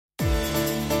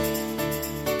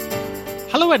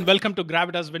Hello and welcome to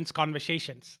Gravitas Wins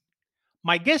Conversations.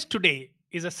 My guest today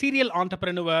is a serial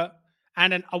entrepreneur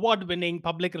and an award winning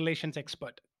public relations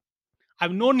expert.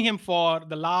 I've known him for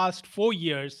the last 4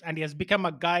 years and he has become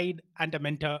a guide and a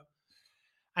mentor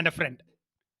and a friend.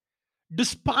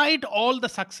 Despite all the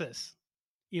success,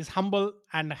 he is humble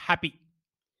and happy.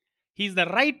 He's the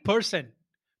right person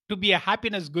to be a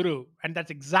happiness guru, and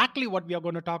that's exactly what we are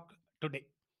going to talk today.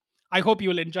 I hope you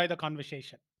will enjoy the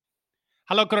conversation.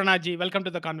 Hello, Koronaji. Welcome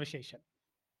to the conversation.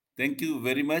 Thank you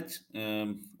very much.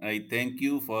 I thank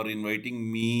you for inviting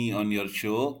me on your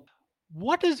show.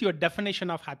 What is your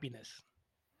definition of happiness?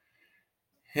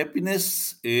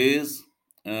 Happiness is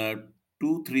uh,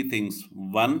 two, three things.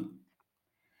 One,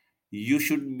 you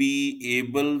should be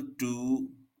able to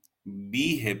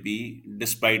be happy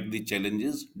despite the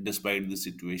challenges, despite the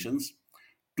situations.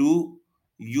 Two,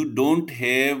 you don't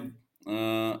have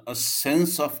a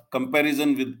sense of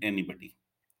comparison with anybody.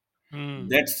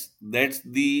 Hmm. That's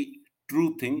the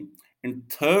true thing. And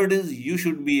third is you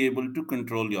should be able to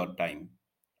control your time.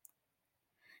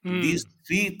 These Hmm.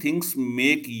 three things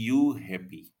make you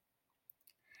happy.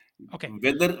 Okay.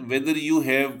 Whether you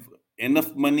have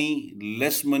enough money,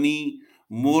 less money,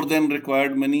 more than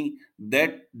required money,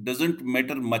 that doesn't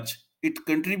matter much. It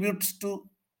contributes to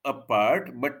a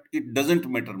part, but it doesn't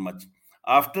matter much.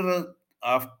 After a,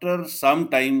 after some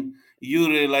time, you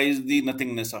realize the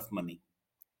nothingness of money.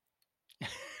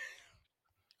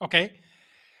 Okay.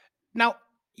 Now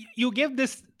you gave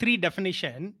this three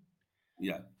definition.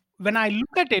 Yeah. When I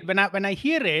look at it, when I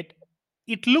hear it,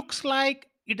 it looks like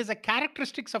it is a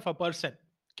characteristics of a person.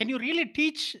 Can you really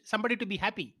teach somebody to be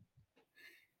happy?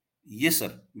 Yes,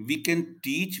 sir. We can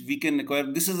teach, we can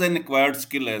acquire. This is an acquired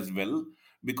skill as well.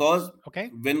 Because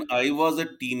Okay. when I was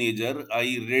a teenager, I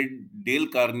read Dale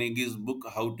Carnegie's book,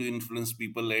 How to Influence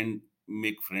People and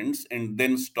Make Friends, and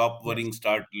then Stop Yes. Worrying,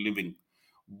 Start Living.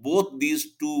 Both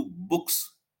these two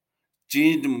books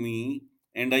changed me,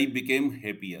 and I became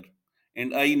happier.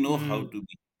 And I know how Hmm. to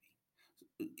be.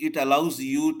 It allows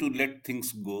you to let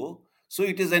things go. So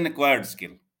it is an acquired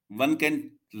skill. One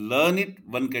can learn it,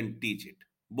 one can teach it.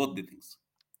 Both the things.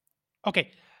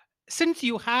 Okay. Since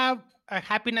you have a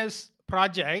happiness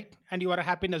project and you are a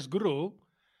happiness guru,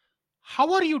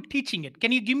 how are you teaching it?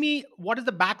 Can you give me what is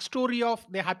the backstory of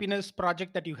the happiness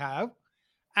project that you have?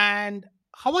 And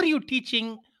how are you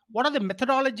teaching? What are the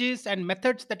methodologies and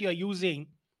methods that you are using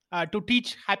to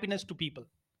teach happiness to people?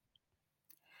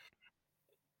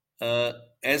 Uh,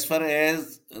 as far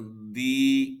as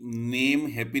the name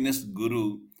Happiness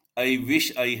Guru, I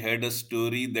wish I had a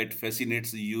story that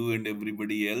fascinates you and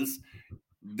everybody else.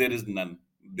 There is none.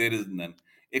 There is none.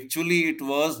 Actually, it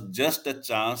was just a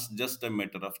chance, just a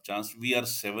matter of chance. We are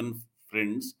seven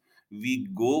friends. We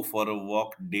go for a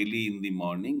walk daily in the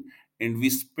morning, and we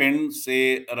spend,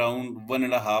 say, around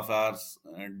 1.5 hours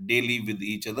daily with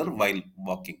each other while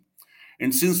walking.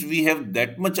 And since we have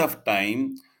that much of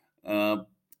time, uh,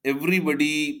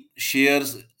 everybody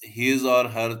shares his or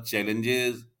her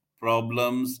challenges,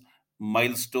 problems,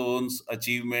 milestones,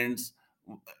 achievements,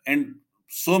 and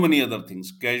so many other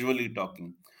things, casually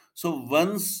talking. So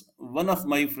once one of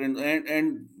my friends,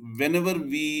 and whenever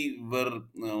we were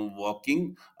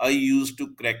walking, I used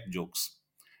to crack jokes.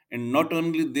 And not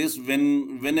only this,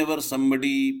 whenever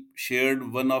somebody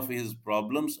shared one of his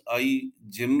problems, I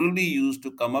generally used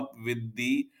to come up with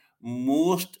the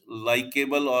most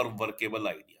likable or workable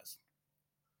ideas.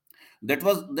 That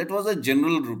was a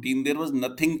general routine. There was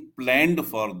nothing planned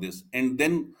for this. And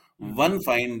then Mhm. one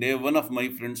fine day, one of my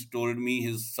friends told me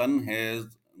his son has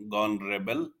gone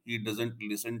rebel. He doesn't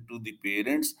listen to the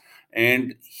parents,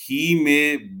 and he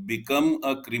may become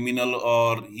a criminal,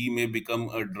 or he may become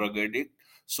a drug addict.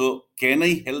 So can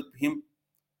I help him?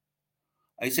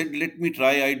 I said, let me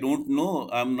try. I don't know.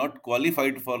 I'm not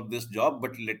qualified for this job,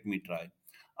 but let me try.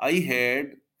 I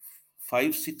had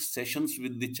 5, 6 sessions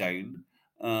with the child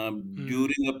Mm.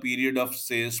 during a period of,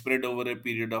 say, spread over a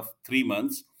period of 3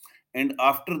 months. And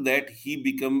after that, he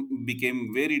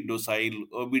became very docile,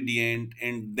 obedient,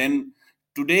 and then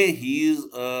today he is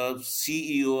a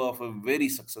CEO of a very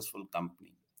successful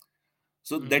company.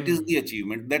 So that is Mm. the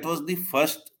achievement. That was the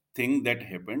first thing that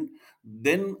happened.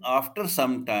 Then after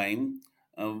some time,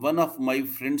 one of my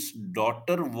friend's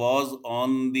daughter was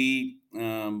on the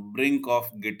brink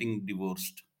of getting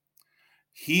divorced.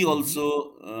 He Mhm.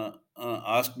 also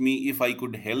asked me if I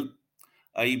could help.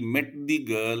 I met the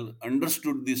girl,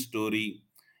 understood the story,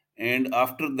 and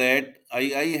after that, I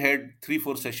had 3,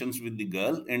 4 sessions with the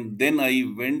girl, and then I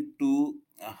went to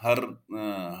her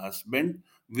husband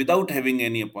without having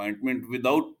any appointment,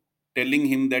 without telling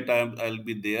him that I'll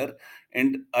be there.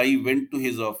 And I went to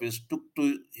his office, took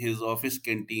to his office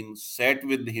canteen, sat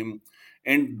with him,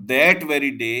 and that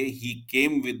very day he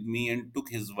came with me and took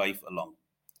his wife along.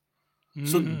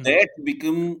 So Hmm. that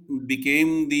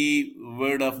became the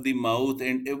word of the mouth,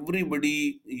 and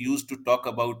everybody used to talk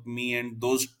about me and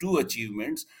those two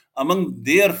achievements among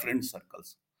their friend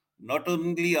circles, not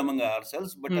only among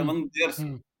ourselves but Hmm. among their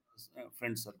Hmm.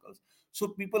 friend circles. So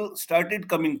people started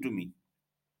coming to me,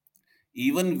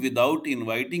 even without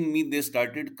inviting me. They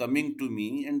started coming to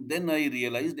me, and then I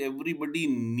realized everybody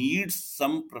needs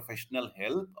some professional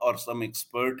help or some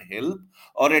expert help,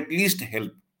 or at least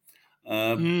help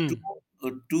uh, to Hmm.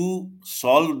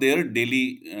 solve their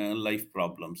daily life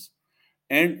problems.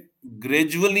 And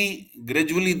gradually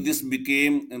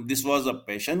this was a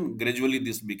passion. Gradually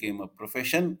this became a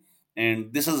profession,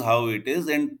 and this is how it is.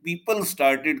 And people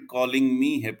started calling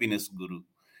me Happiness Guru.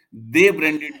 They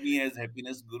branded me as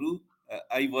Happiness Guru.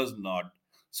 I was not.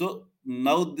 So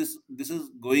now this is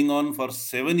going on for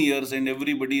 7 years, and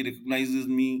everybody recognizes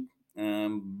me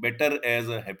better as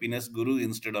a Happiness Guru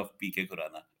instead of PK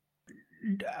Khurana.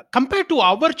 Compared to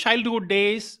our childhood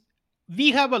days,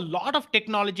 we have a lot of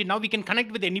technology now. We can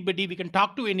connect with anybody, we can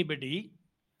talk to anybody.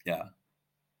 Yeah,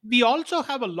 We also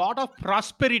have a lot of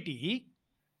prosperity.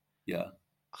 yeah,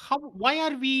 How, why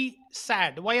are we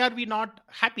sad? Why are we not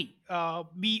happy?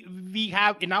 We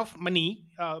have enough money,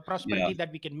 yeah, prosperity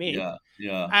that we can make, yeah,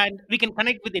 yeah, and we can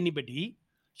connect with anybody.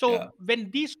 yeah, So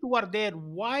when these two are there,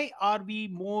 why are we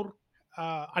more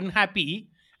unhappy?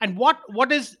 And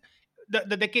what is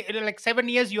like 7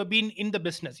 years you have been in the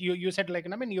business? You said, like,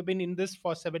 I mean, you've been in this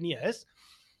for 7 years.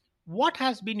 What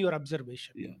has been your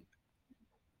observation? yeah.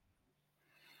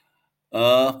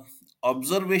 Uh,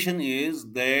 Observation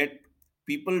is that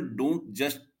people don't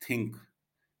just think,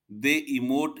 they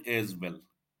emote as well.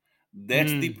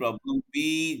 That's the Hmm. problem.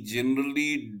 We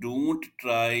generally don't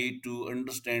try to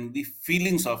understand the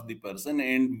feelings of the person,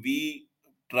 and we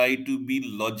try to be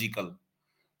logical.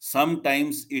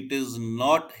 Sometimes it is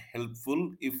not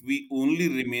helpful if we only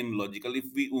remain logical, if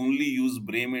we only use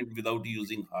brain and without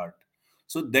using heart.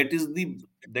 So that is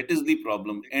the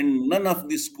problem, and none of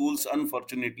the schools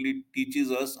unfortunately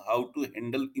teaches us how to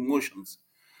handle emotions.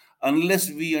 Unless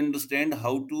we understand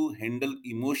how to handle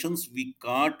emotions, we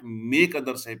can't make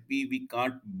others happy, we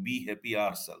can't be happy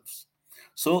ourselves.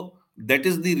 So that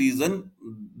is the reason.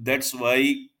 That's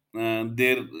why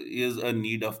there is a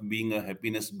need of being a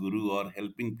happiness guru or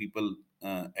helping people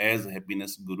as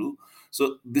happiness guru.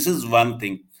 So this is one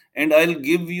thing. And I'll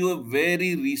give you a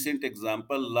very recent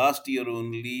example. Last year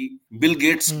only, Bill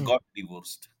Gates Hmm. got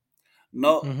divorced.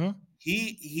 Now Mm-hmm.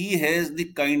 he has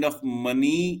the kind of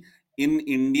money in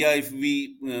India. If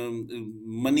we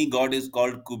money god is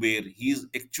called Kuber. He is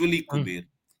actually Hmm. Kuber.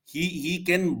 He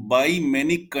can buy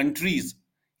many countries.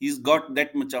 He's got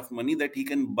that much of money that he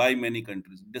can buy many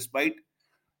countries. Despite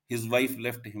his wife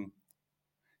left him,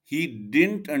 he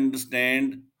didn't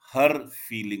understand her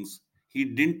feelings. He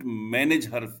didn't manage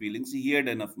her feelings. He had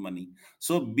enough money.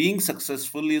 So being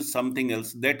successful is something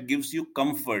else that gives you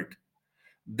comfort,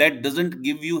 that doesn't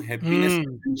give you happiness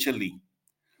Hmm. essentially.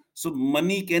 So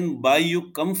money can buy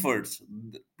you comforts.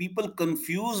 People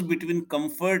confuse between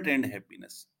comfort and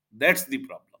happiness. That's the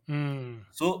problem. Hmm.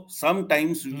 So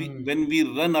sometimes Hmm. when we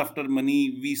run after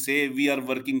money, we say we are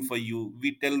working for you.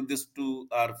 We tell this to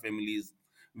our families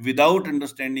without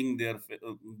understanding their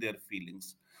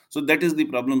feelings. So that is the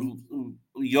problem.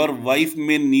 Your wife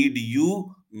may need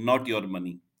you, not your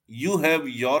money. You have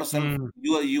yourself. Hmm.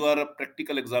 You are a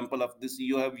practical example of this.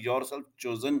 You have yourself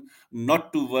chosen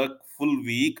not to work full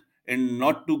week and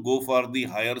not to go for the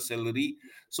higher salary.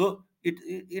 So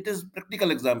it is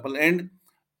practical example. And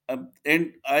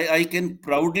I can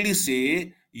proudly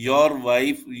say your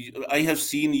wife, I have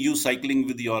seen you cycling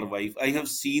with your wife. I have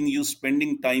seen you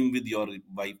spending time with your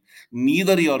wife.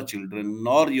 Neither your children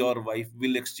nor your wife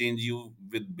will exchange you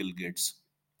with Bill Gates.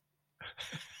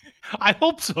 I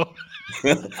hope so.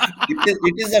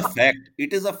 It is a fact.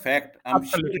 It is a fact. I'm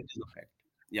sure it Absolutely. is a fact.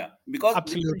 Yeah, because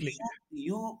Absolutely.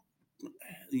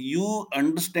 you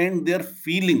understand their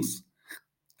feelings.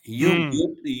 You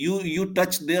Hmm. you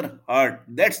touch their heart.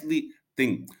 That's the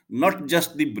thing, not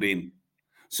just the brain.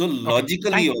 So Okay.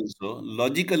 Thank.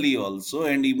 logically also,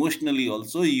 and emotionally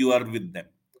also, you are with them.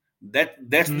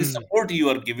 That's the Hmm. support you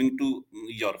are giving to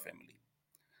your family.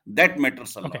 That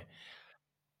matters a lot. Okay.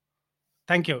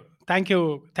 Thank you. Thank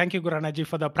you. Thank you, Guranaji,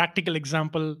 for the practical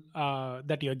example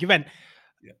that you have given.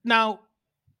 Yeah. Now,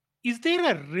 is there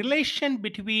a relation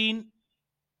between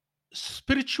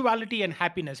spirituality and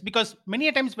happiness? Because many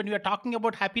a times when we are talking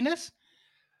about happiness,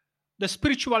 the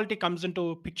spirituality comes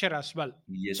into picture as well.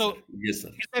 Yes, sir. So Yes,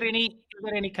 sir. is there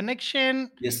any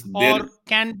connection, Yes, there or is.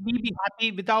 can we be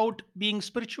happy without being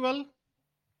spiritual?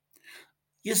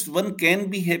 Yes, one can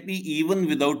be happy even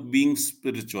without being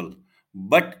spiritual.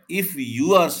 But if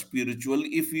you are spiritual,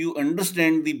 if you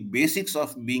understand the basics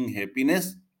of being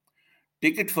happiness,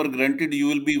 take it for granted you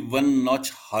will be one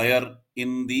notch higher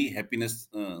in the happiness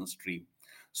stream.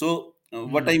 So,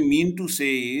 what I Mm. mean to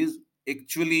say is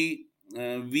actually,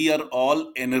 we are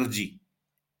all energy.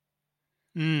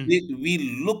 Mm. We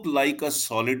look like a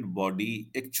solid body,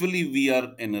 actually we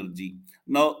are energy.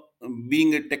 Now,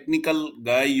 being a technical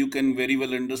guy, you can very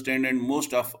well understand, and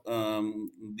most of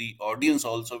the audience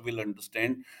also will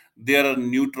understand, there are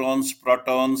neutrons,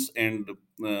 protons, and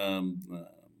um, uh,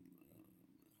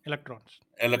 Electrons.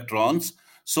 electrons.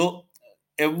 So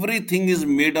everything is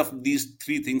made of these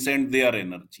three things, and they are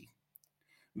energy.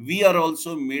 We are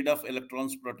also made of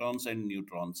electrons, protons, and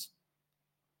neutrons.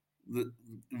 The-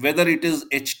 Whether it is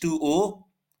H2O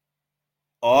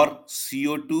or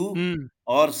CO2 Mm.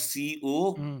 or CO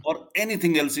Mm. or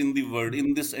anything else in the world,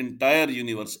 in this entire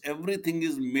universe, everything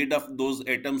is made of those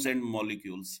atoms and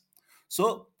molecules.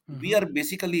 So we Mm-hmm. are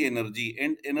basically energy,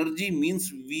 and energy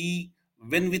means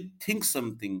when we think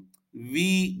something,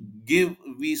 we give,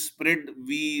 we spread,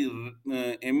 we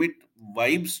emit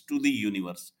vibes to the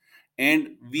universe,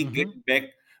 and we get Mm-hmm. back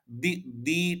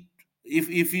the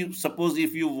if you suppose,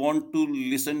 if you want to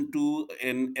listen to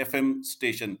an FM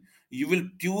station, you will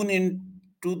tune in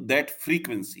to that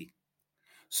frequency.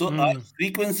 So our Mm.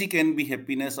 frequency can be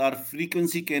happiness, our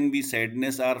frequency can be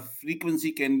sadness, our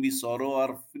frequency can be sorrow,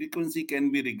 our frequency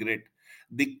can be regret.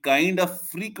 The kind of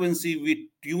frequency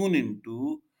we tune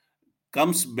into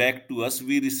comes back to us.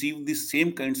 We receive the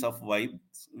same kinds of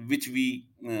vibes which we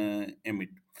emit.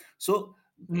 So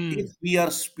if Mm. we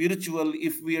are spiritual,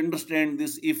 if we understand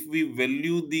this, if we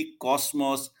value the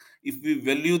cosmos, if we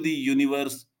value the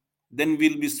universe, then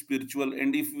we'll be spiritual.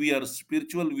 And if we are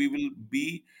spiritual, we will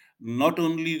be not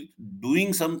only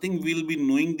doing something, we'll be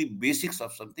knowing the basics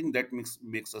of something that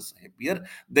makes us happier.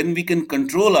 Then we can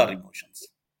control our emotions.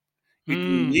 It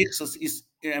Mm. makes us, it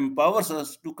empowers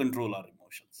us to control our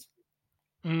emotions,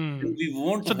 and Mm. we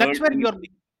won't So that's hurt where you're,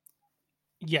 anybody.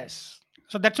 yes.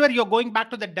 So that's where you're going back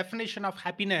to the definition of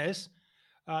happiness,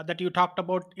 that you talked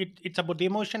about. It's about the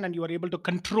emotion, and you are able to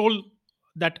control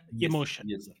that Yes, emotion.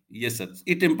 yes, sir. Yes, sir.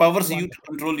 It empowers you to Wonderful.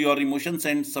 control your emotions,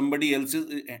 and somebody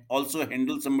else's, also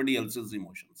handle somebody else's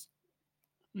emotions.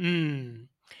 Mm.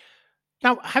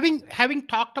 Now, having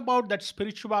talked about that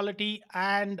spirituality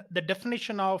and the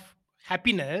definition of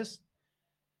happiness,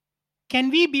 can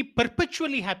we be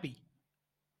perpetually happy?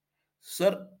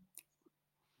 Sir,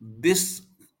 this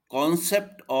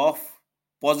concept of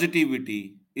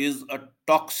positivity is a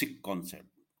toxic concept.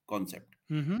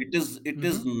 Mm-hmm. It is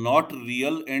Mm-hmm. not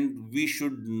real, and we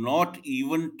should not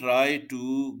even try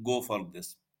to go for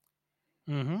this.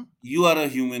 Mm-hmm. You are a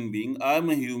human being, I'm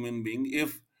a human being.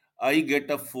 If I get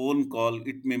a phone call,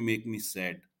 it may make me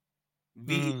sad.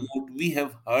 We Mm. emote, we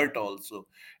have hurt also,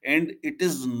 and it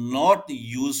is not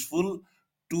useful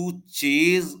to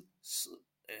chase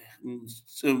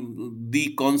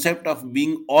the concept of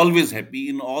being always happy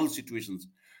in all situations.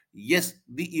 Yes,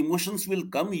 the emotions will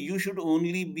come, you should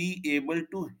only be able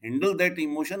to handle that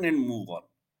emotion and move on.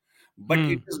 But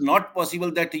it Mm. is not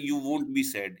possible that you won't be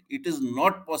sad, it is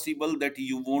not possible that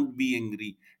you won't be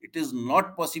angry, it is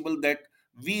not possible that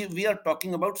we are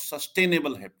talking about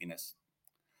sustainable happiness.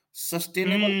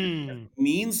 Sustainable happiness Mm.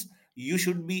 means you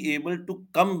should be able to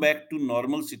come back to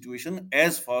normal situation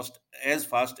as fast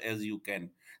as you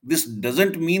can. This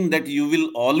doesn't mean that you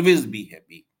will always be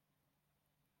happy.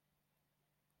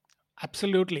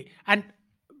 Absolutely. And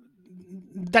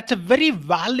that's a very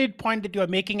valid point that you are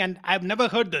making. And I've never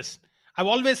heard this. I've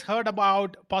always heard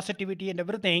about positivity and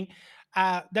everything.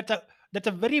 That's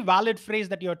a very valid phrase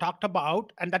that you talked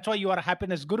about, and that's why you are a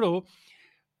happiness guru.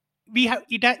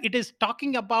 It is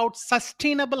talking about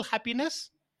sustainable happiness,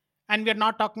 and we are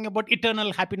not talking about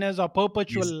eternal happiness or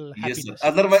Yes, perpetual yes, sir. happiness.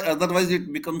 Otherwise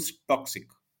it becomes toxic,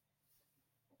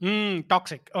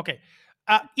 Toxic. Okay.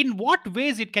 In what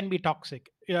ways it can be toxic?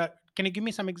 Can you give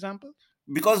me some examples?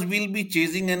 because we'll be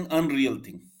chasing an unreal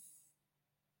thing.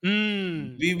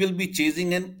 Mm, We will be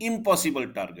chasing an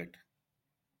impossible target.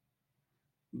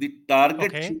 The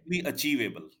target okay. should be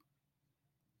achievable,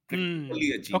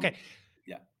 practically Okay. achievable.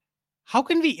 Yeah. How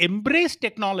can we embrace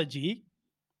technology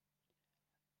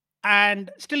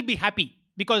and still be happy?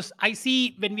 Because I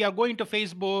see when we are going to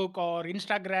Facebook or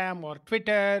Instagram or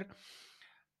Twitter,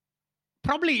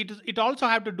 probably it also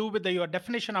have to do with your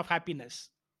definition of happiness.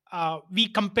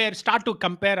 We start to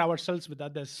compare ourselves with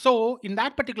others. So in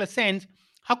that particular sense,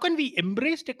 How can we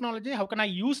embrace technology? How can I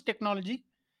use technology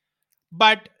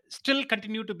but still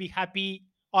continue to be happy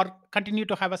or continue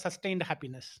to have a sustained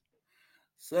happiness?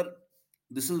 Sir,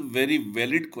 this is very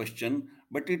valid question,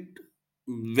 but it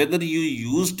whether you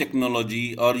use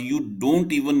technology or you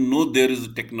don't even know there is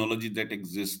a technology that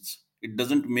exists, it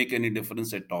doesn't make any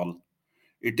difference at all.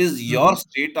 It is your Hmm.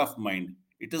 state of mind.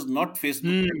 It is not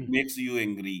Facebook that Hmm. makes you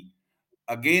angry.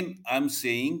 Again, I'm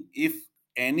saying if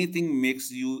anything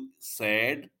makes you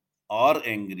sad or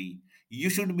angry, you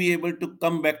should be able to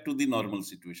come back to the normal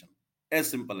situation. As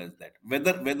simple as that.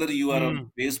 Whether you are on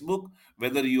Hmm. Facebook,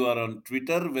 whether you are on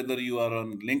Twitter, whether you are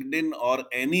on LinkedIn or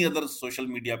any other social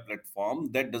media platform,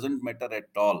 that doesn't matter at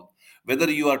all. Whether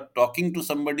you are talking to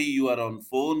somebody, you are on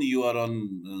phone, you are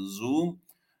on Zoom,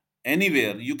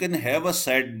 anywhere you can have a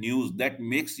sad news that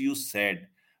makes you sad,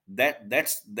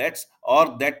 that's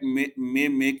or that may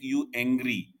make you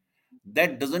angry.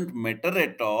 That doesn't matter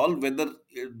at all whether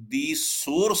the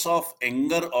source of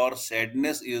anger or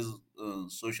sadness is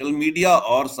social media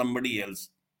or somebody else.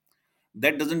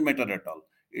 That doesn't matter at all.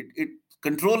 It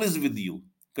control is with you.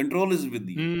 Control is with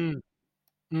you. Hmm.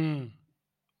 Hmm.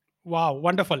 Wow,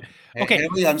 wonderful. Okay,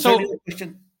 Have I answered so your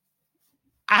question?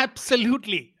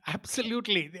 absolutely,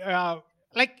 absolutely.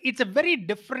 Like it's a very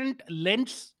different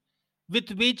lens with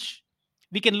which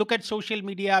we can look at social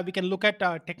media, we can look at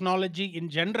technology in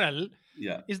general.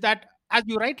 Yeah, Is that, as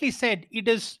you rightly said, it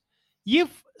is,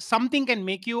 if something can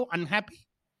make you unhappy,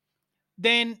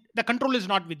 then the control is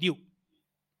not with you,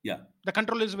 yeah, the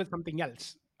control is with something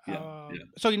else. yeah, yeah,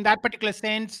 So in that particular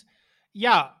sense,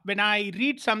 yeah, when I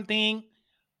read something,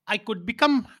 I could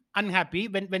become unhappy.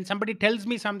 When somebody tells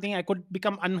me something, I could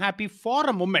become unhappy for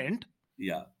a moment,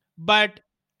 yeah, but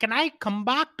can I come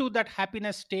back to that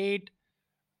happiness state,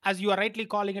 as you are rightly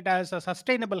calling it as a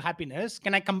sustainable happiness?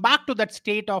 Can I come back to that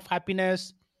state of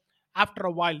happiness after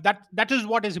a while? That is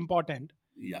what is important.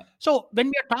 yeah. So when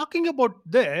we are talking about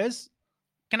this,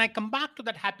 can I come back to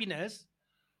that happiness?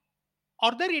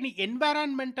 Are there any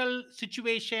environmental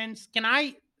situations? Can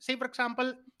I say, for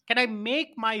example, can I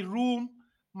make my room,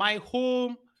 my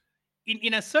home,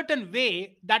 in a certain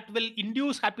way that will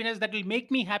induce happiness, that will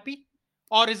make me happy?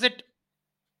 Or is it,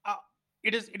 uh,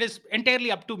 it is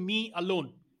entirely up to me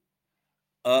alone?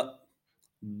 uh,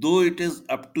 though it is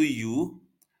up to you,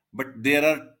 but there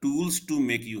are tools to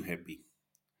make you happy.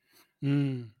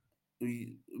 Hmm.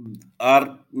 We-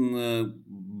 Our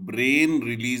brain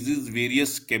releases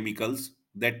various chemicals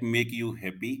that make you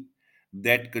happy,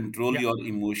 that control Yeah. your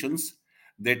emotions,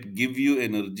 that give you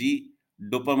energy.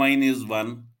 Dopamine is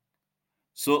one.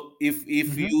 So if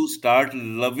Hmm. you start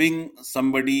loving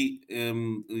somebody,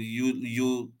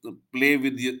 you play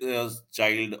with your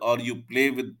child or you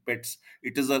play with pets,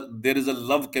 there is a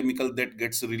love chemical that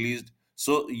gets released,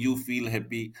 so you feel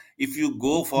happy. If you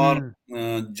go for Hmm.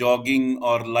 jogging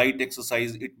or light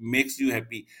exercise, it makes you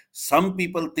happy. Some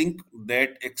people think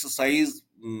that exercise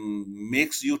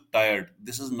makes you tired.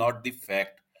 This is not the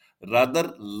fact.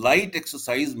 Rather, light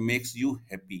exercise makes you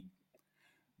happy.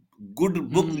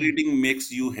 Good book Hmm. reading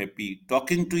makes you happy.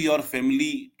 Talking to your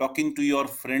family, talking to your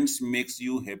friends makes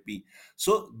you happy.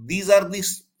 So these are the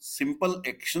simple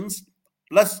actions.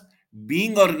 Plus,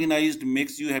 being organized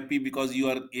makes you happy because you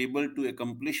are able to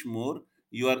accomplish more,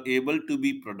 you are able to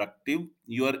be productive,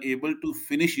 you are able to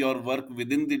finish your work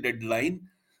within the deadline.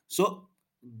 So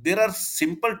there are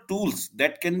simple tools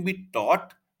that can be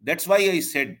taught. That's why I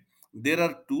said there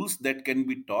are tools that can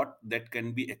be taught, that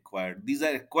can be acquired. These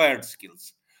are acquired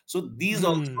skills. So these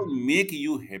also Hmm. make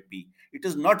you happy. It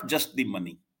is not just the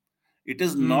money, it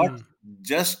is not Hmm.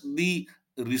 just the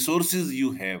resources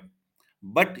you have,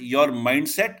 but your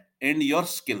mindset and your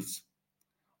skills.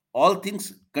 All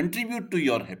things contribute to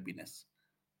your happiness.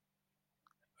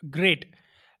 Great.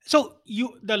 So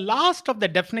you, the last of the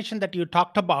definition that you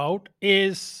talked about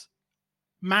is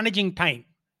managing time.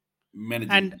 Managing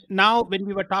And time. now, when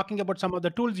we were talking about some of the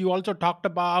tools, you also talked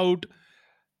about,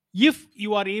 if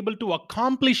you are able to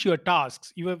accomplish your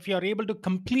tasks, if you are able to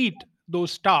complete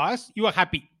those tasks, you are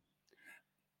happy.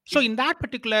 So, It in that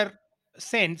particular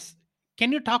sense,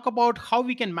 can you talk about how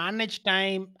we can manage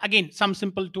time? Again, some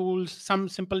simple tools, some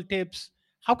simple tips.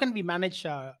 How can we manage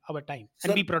our time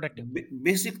and Sir, be productive?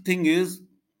 basic thing is,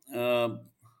 uh,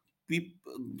 peop-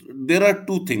 there are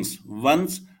two things.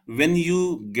 Once, when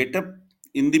you get up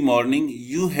in the morning,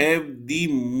 you have the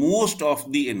most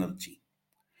of the energy.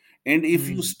 And if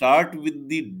you Hmm. start with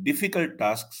the difficult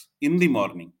tasks in the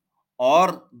morning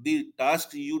or the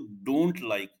tasks you don't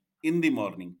like in the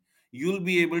morning, you'll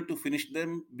be able to finish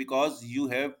them because you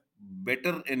have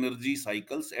better energy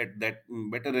cycles at that,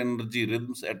 better energy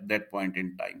rhythms at that point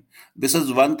in time. This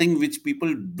is one thing which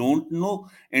people don't know,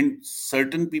 and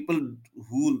certain people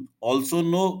who also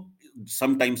know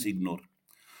sometimes ignore.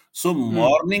 So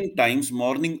Mm. morning times,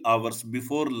 morning hours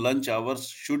before lunch hours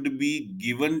should be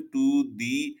given to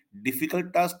the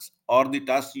difficult tasks or the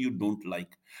tasks you don't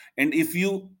like. And if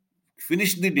you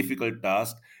finish the difficult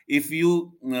task, if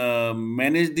you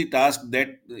manage the task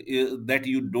that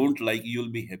you don't like,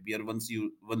 you'll be happier once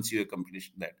you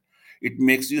accomplish that. It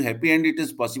makes you happy and it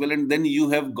is possible, and then you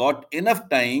have got enough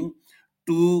time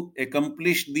to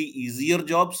accomplish the easier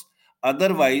jobs.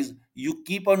 Otherwise you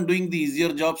keep on doing the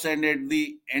easier jobs, and at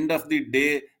the end of the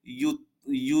day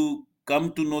you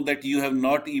come to know that you have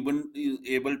not even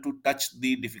able to touch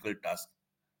the difficult task.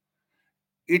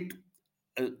 It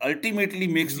ultimately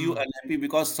makes you Mm. unhappy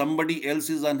because somebody else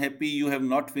is unhappy. You have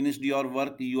not finished your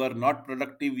work, you are not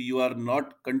productive, you are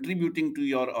not contributing to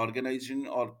your organization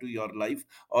or to your life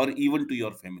or even to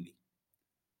your family.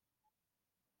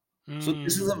 So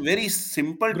this is a Mm. very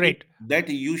simple tip, Great. that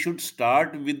you should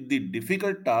start with the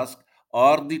difficult task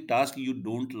or the task you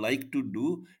don't like to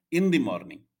do in the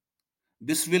morning.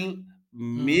 This will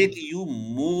make Mm. you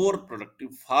more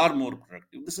productive, far more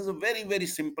productive. This is a very, very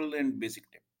simple and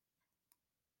basic tip.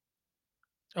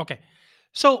 Okay.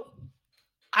 So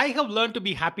I have learned to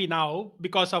be happy now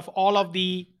because of all of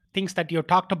the things that you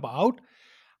talked about.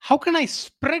 How can I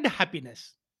spread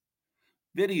happiness?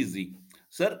 Very easy.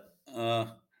 Sir,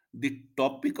 the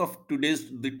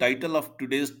title of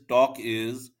today's talk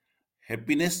is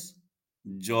happiness,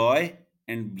 joy,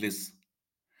 and bliss.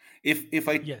 If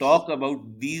I Yes. talk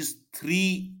about these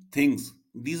three things,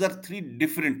 these are three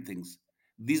different things.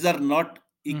 These are not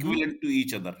Hmm. equivalent to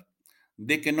each other.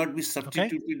 They cannot be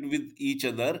Okay. substituted with each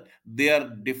other. They are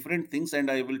different things, and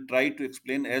I will try to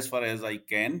explain as far as I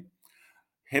can.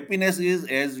 Happiness is,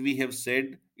 as we have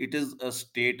said, it is a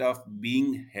state of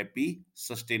being happy,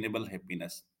 sustainable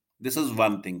happiness. This is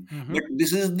one thing. Hmm. But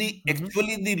this is the Hmm.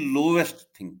 actually the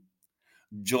lowest thing.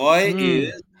 Joy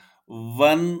Mm. is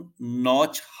one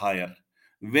notch higher.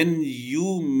 When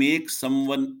you make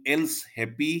someone else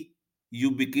happy,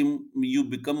 you become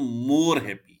more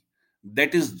happy.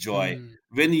 That is joy. Mm.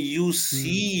 When you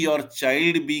Mm. see your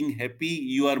child being happy,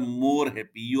 you are more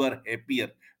happy. You are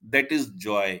happier. That is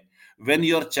joy. When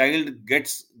your child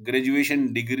gets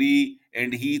graduation degree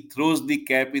and he throws the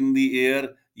cap in the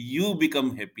air, you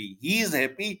become happy. He is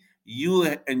happy. You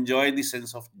enjoy the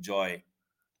sense of joy.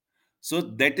 So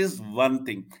that is one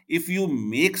thing. If you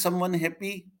make someone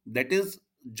happy, that is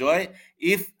joy.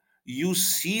 If you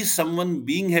see someone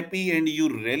being happy and you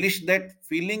relish that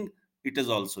feeling, it is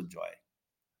also joy.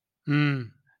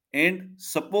 Mm. And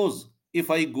suppose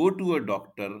if I go to a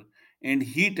doctor and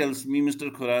he tells me, Mr.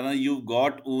 Khurana, you've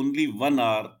got only 1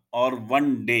 hour or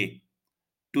 1 day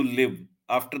to live.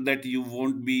 After that, you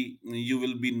will be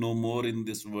no more in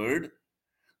this world.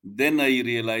 Then I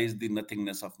realize the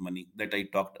nothingness of money that I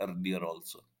talked earlier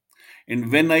also.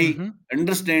 And when I Hmm.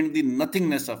 understand the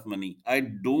nothingness of money, I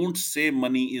don't say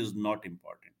money is not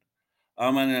important.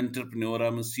 I'm an entrepreneur,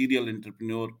 I'm a serial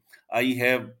entrepreneur. I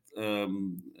have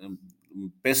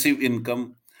passive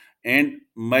income, and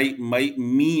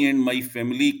me and my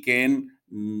family can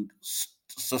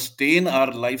sustain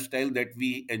our lifestyle that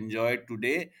we enjoy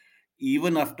today,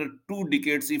 even after 2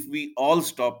 decades if we all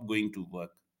stop going to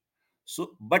work.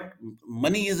 So, but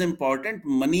money is important.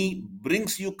 Money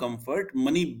brings you comfort.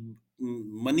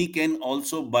 Money can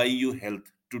also buy you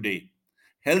health today.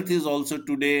 Health is also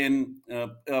today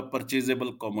a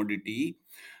purchasable commodity,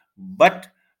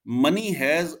 but money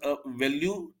has a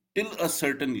value till a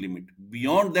certain limit.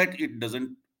 Beyond that, it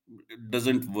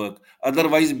doesn't work.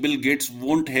 Otherwise, Bill Gates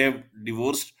won't have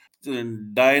divorced.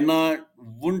 Diana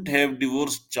wouldn't have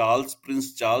divorced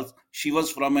Prince Charles. She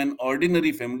was from an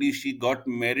ordinary family. She got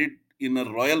married in a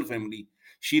royal family.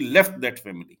 She left that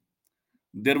family.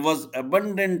 There was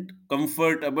abundant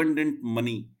comfort, abundant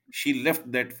money. She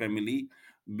left that family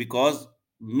because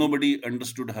nobody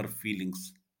understood her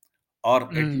feelings,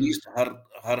 or at Mm. least her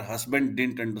husband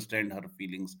didn't understand her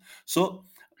feelings. So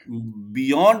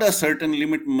beyond a certain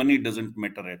limit, money doesn't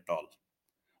matter at all.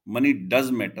 Money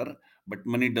does matter, but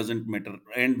money doesn't matter.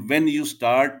 And when you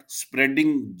start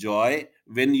spreading joy,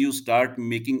 when you start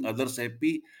making others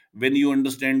happy, when you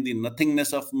understand the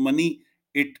nothingness of money,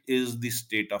 it is the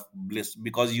state of bliss,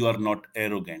 because you are not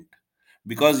arrogant,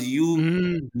 because you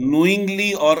Mm.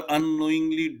 knowingly or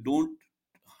unknowingly don't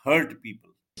hurt people.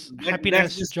 That's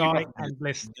Happiness, the state joy, of bliss. and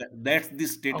bliss. That's the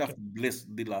state of Okay. bliss,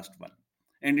 the last one.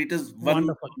 And it is one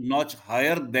Wonderful. notch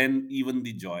higher than even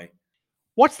the joy.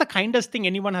 What's the kindest thing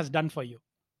anyone has done for you?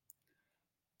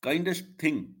 Kindest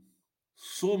thing.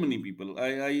 So many people.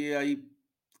 I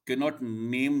cannot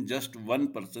name just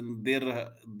one person.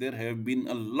 There have been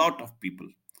a lot of people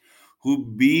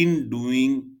who've been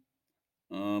doing,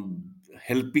 uh,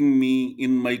 helping me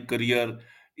in my career,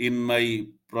 in my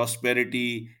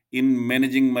prosperity, in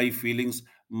managing my feelings.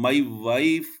 My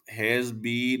wife uh,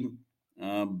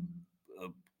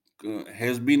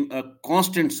 has been a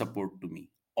constant support to me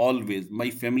always. My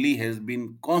family has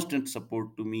been constant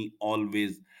support to me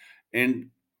always, and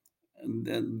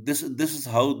this is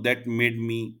how that made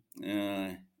me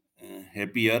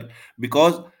happier,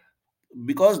 because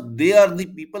they are the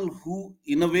people who,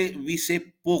 in a way, we say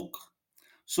poke.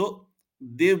 So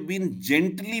they've been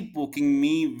gently poking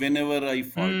me whenever I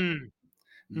fault. Hmm.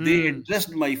 They Hmm.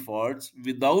 addressed my faults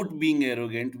without being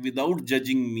arrogant, without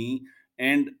judging me,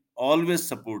 and always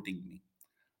supporting me.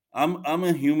 I'm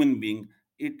a human being.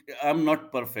 I'm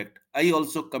not perfect. I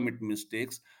also commit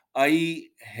mistakes. I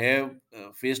have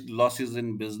faced losses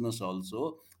in business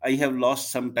also. I have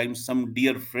lost sometimes some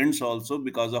dear friends also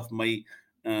because of my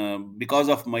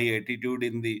attitude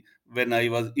in the when I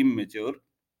was immature.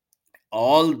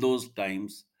 All those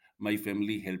times my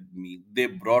family helped me. They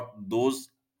brought those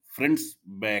friends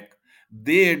back.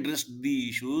 They addressed the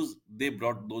issues. They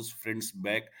brought those friends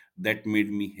back. That made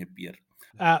me happier.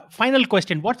 Final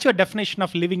question: what's your definition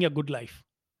of living a good life?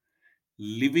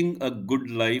 Living a good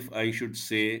life, I should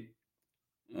say,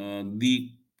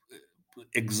 the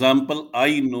example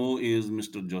I know is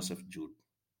Mr. Joseph Jude.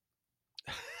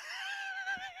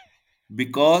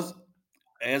 Because,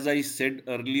 as I said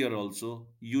earlier, also,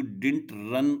 you didn't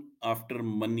run after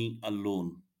money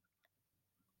alone.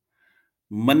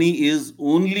 Money is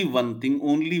only one thing,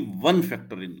 only one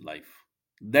factor in life.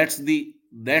 That's the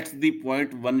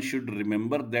point one should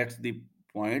remember. That's the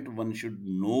point one should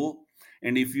know.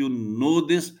 And if you know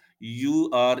this, you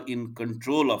are in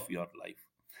control of your life,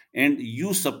 and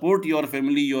you support your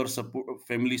family.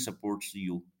 Family supports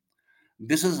you.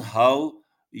 This is how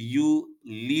you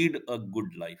lead a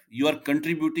good life. You are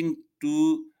contributing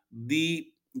to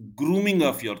the grooming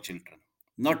of your children,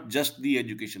 not just the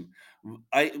education.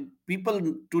 I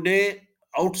People today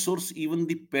outsource even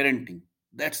the parenting.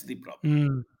 That's the problem.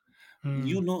 Hmm.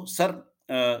 Hmm. Sir,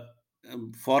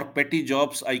 for petty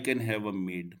jobs I can have a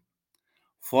maid.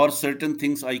 For certain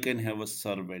things I can have a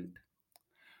servant.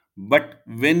 But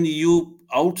when you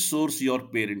outsource your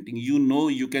parenting,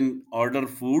 you can order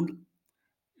food,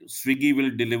 Swiggy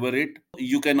will deliver it.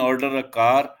 You can order a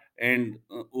car, and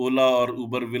Ola or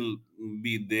Uber will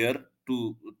be there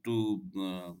to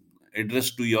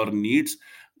address to your needs.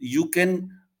 You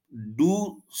can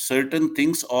do certain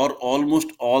things or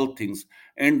almost all things,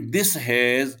 and this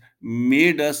has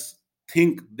made us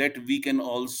think that we can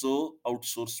also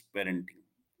outsource parenting.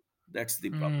 That's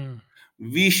the problem. Hmm.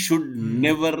 We should Hmm.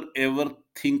 never ever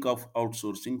think of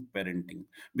outsourcing parenting,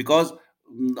 because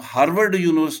Harvard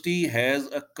University has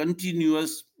a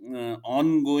continuous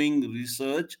ongoing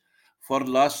research for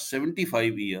last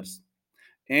 75 years,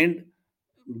 and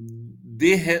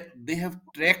they have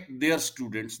tracked their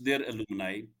students, their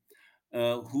alumni,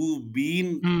 who've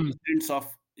been Hmm. presidents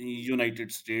of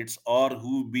United States, or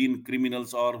who've been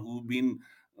criminals, or who've been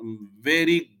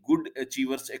very good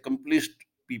achievers, accomplished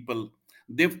people.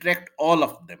 They've tracked all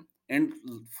of them, and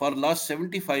for last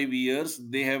 75 years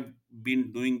they have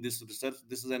been doing this research.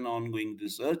 This is an ongoing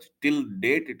research till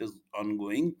date. It is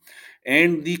ongoing,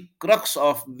 and the crux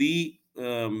of the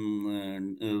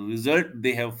result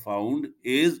they have found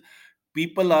is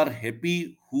people are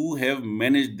happy who have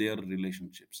managed their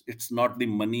relationships. It's not the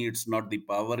money, it's not the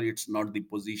power, it's not the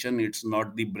position, it's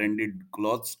not the branded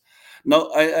clothes. Now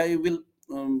I will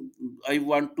I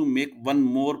want to make one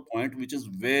more point which is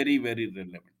very, very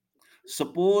relevant.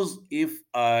 Suppose if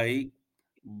I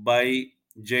buy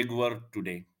Jaguar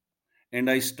today, and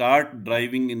I start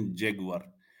driving in Jaguar,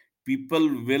 people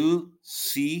will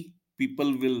see,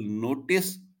 people will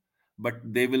notice, but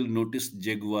they will notice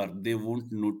Jaguar. They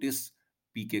won't notice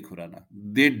PK Khurana.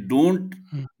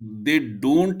 Hmm. They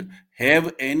don't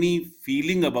have any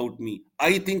feeling about me.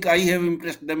 I think I have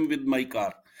impressed them with my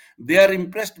car. They are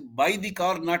impressed by the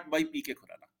car, not by PK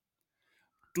Khurana.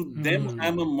 To them, Hmm.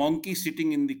 I'm a monkey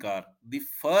sitting in the car. The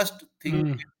first thing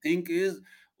Hmm. they think is,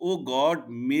 oh God,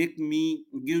 give me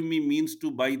means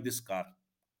to buy this car.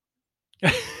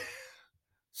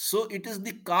 So it is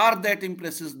the car that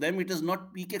impresses them. It is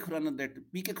not PK Khurana.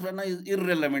 That PK Khurana is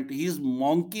irrelevant. He is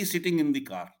monkey sitting in the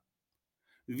car.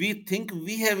 We think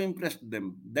we have impressed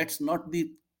them. That's not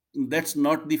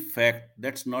the fact.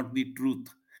 That's not the truth.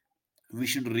 We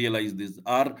should realize this.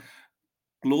 Our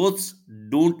clothes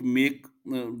don't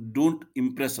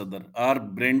impress other. Our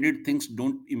branded things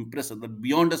don't impress other.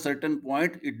 Beyond a certain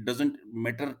point, it doesn't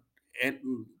matter at,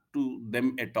 to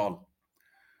them at all.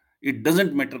 It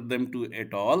doesn't matter them to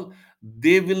at all.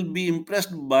 They will be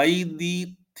impressed by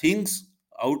the things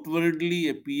outwardly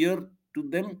appear to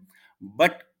them,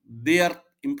 but they are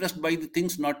impressed by the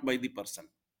things, not by the person.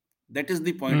 That is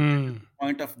the point. That is Hmm. the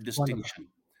point of Wonderful.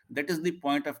 distinction. That is the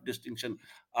point of distinction.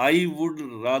 I would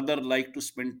rather like to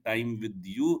spend time with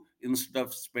you instead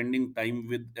of spending time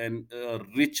with an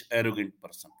rich arrogant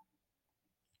person.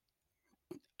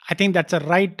 I think that's a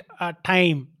right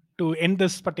time to end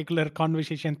this particular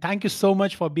conversation. Thank you so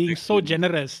much for being Thank so you.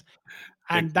 generous.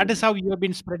 Thank And you that very is much. how you have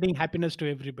been spreading happiness to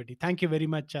everybody. Thank you very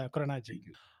much, Koronaji. Thank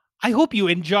you. I hope you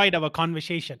enjoyed our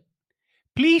conversation.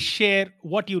 Please share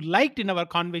what you liked in our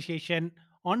conversation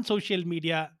on social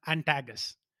media and tag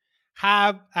us.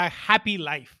 Have a happy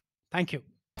life. Thank you.